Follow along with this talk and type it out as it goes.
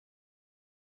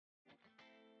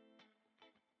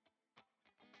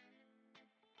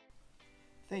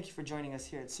Thank you for joining us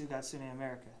here at Sugatsune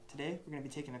America. Today we're going to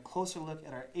be taking a closer look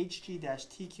at our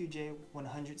HG-TQJ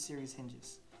 100 series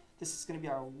hinges. This is going to be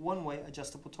our one-way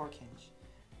adjustable torque hinge.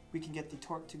 We can get the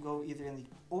torque to go either in the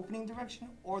opening direction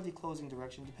or the closing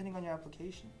direction depending on your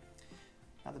application.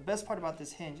 Now the best part about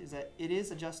this hinge is that it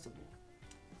is adjustable.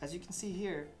 As you can see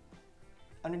here,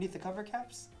 underneath the cover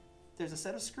caps, there's a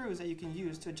set of screws that you can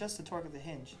use to adjust the torque of the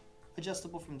hinge,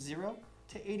 adjustable from 0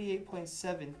 to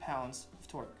 88.7 pounds of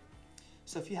torque.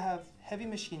 So if you have heavy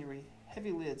machinery,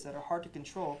 heavy lids that are hard to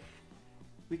control,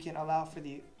 we can allow for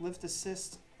the lift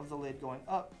assist of the lid going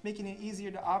up, making it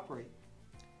easier to operate.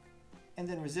 And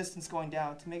then resistance going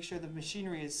down to make sure the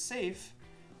machinery is safe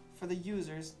for the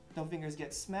users, no fingers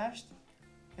get smashed,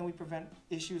 and we prevent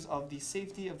issues of the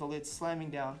safety of the lid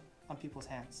slamming down on people's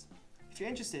hands. If you're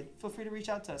interested, feel free to reach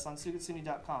out to us on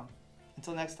sugatsune.com.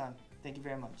 Until next time, thank you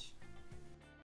very much.